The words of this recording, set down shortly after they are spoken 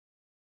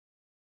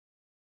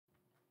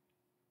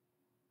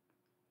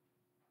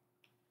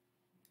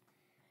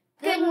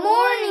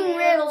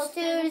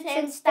students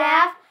and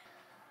staff.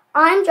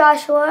 I'm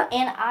Joshua.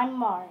 And I'm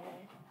Mario.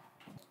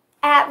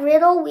 At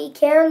Riddle, we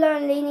care,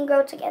 learn, lead, and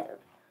grow together.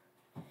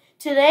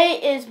 Today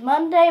is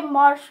Monday,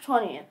 March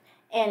 20th,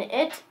 and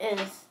it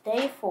is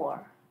day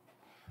 4.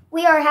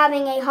 We are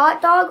having a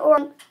hot dog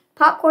or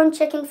popcorn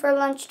chicken for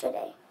lunch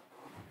today.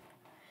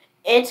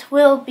 It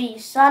will be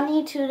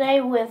sunny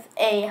today with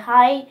a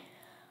high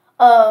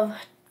of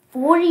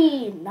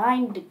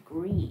 49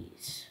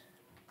 degrees.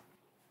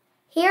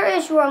 Here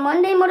is your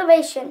Monday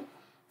motivation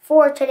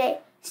for today.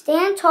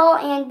 Stand tall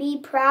and be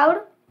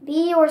proud.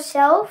 Be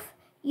yourself.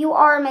 You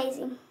are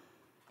amazing.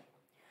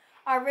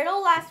 Our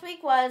riddle last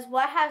week was,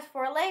 what has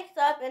 4 legs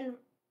up and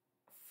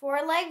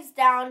 4 legs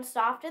down,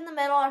 soft in the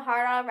middle and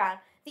hard all around?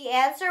 The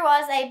answer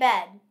was a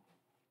bed.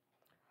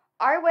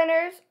 Our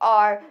winners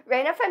are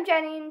Raina from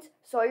Jennings,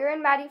 Sawyer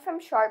and Maddie from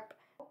Sharp,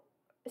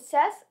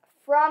 Seth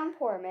from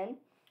Portman,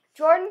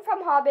 Jordan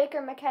from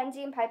Hawbaker,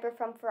 Mackenzie and Piper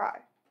from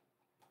Farrar.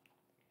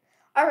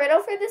 Our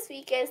riddle for this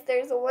week is,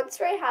 there's a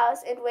one-story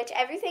house in which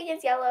everything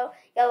is yellow,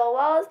 yellow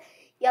walls,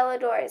 yellow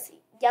doors,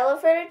 yellow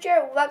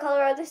furniture. What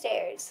color are the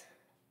stairs?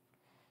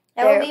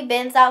 There will be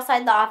bins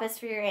outside the office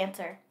for your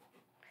answer.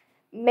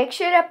 Make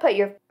sure to put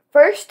your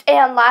first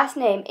and last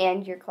name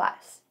and your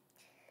class.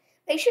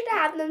 Make sure to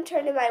have them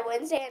turned in by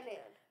Wednesday at noon.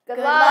 Good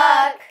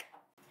luck!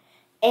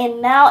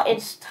 And now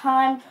it's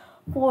time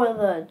for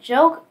the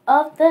joke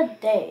of the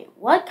day.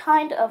 What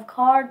kind of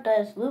car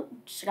does Luke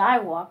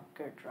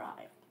Skywalker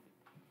drive?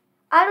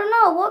 I don't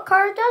know. What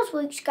car does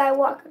Luke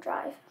Skywalker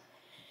drive?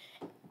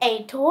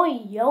 A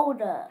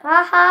Toyota.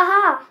 Ha ha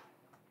ha.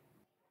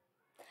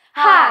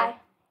 Hi,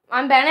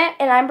 I'm Bennett.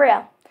 And I'm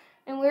Brielle.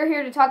 And we're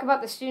here to talk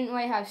about the Student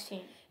Lighthouse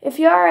team. If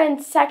you are in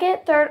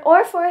 2nd, 3rd,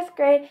 or 4th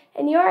grade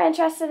and you are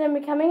interested in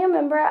becoming a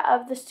member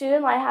of the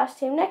Student Lighthouse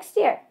team next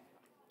year,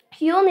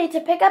 you will need to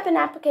pick up an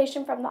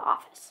application from the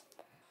office.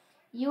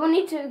 You will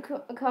need to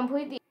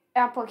complete the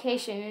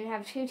application and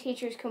have 2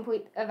 teachers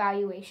complete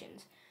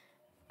evaluations.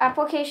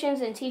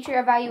 Applications and teacher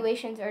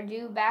evaluations are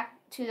due back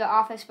to the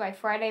office by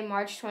Friday,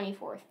 March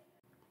 24th.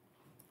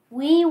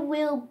 We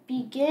will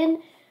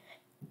begin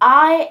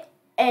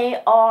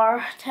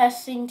IAR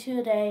testing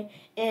today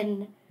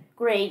in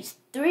grades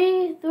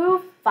 3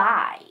 through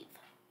 5.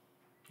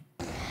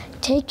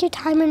 Take your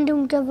time and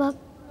don't give up.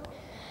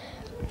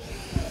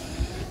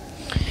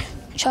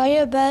 Try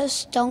your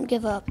best, don't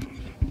give up.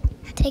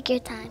 Take your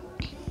time.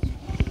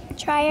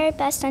 Try your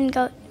best and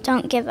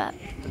don't give up.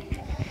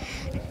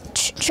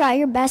 Try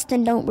your best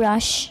and don't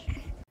rush.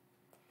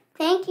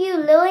 Thank you,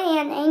 Lily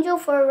and Angel,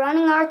 for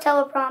running our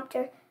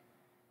teleprompter.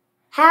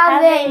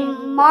 Have a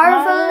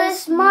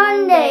marvelous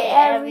Monday,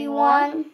 everyone.